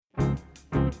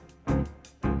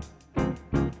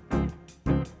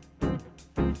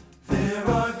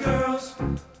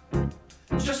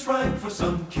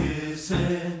some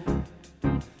kissing,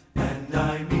 and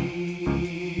I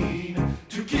mean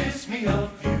to kiss me a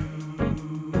few.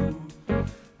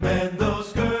 Man,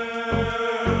 those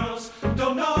girls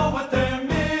don't know what they're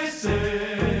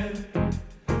missing.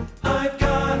 I've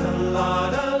got a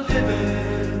lot of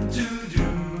living to do.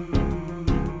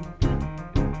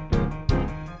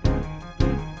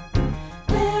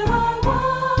 There are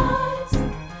wines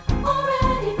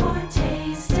already for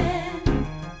tasting,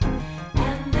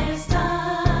 and there's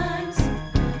times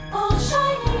all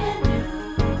shiny and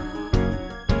new.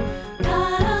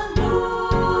 Gotta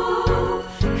move,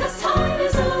 'cause time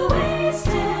is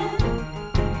a-wasting.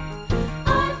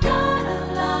 I've got a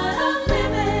lot of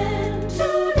living to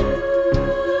do.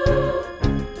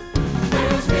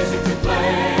 There's music to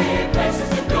play, places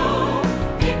to go,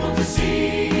 people to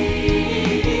see.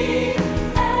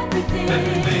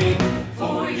 Everything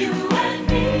for you and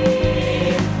me.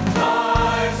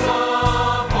 Life's a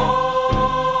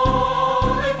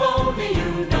whole, if only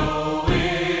you know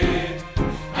it.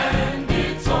 And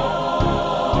it's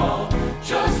all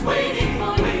just waiting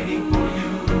for you.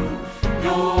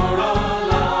 You're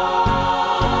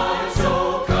alive, so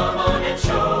come on and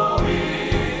show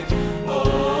it.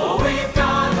 Oh, we've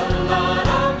got a lot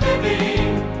of living,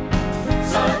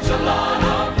 such a lot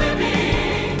of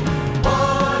living.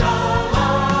 What a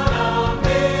lot of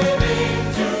living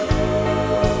to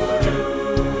do.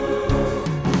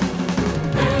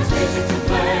 There's music to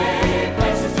play,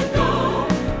 places to go,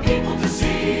 people to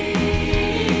see.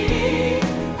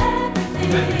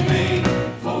 Everything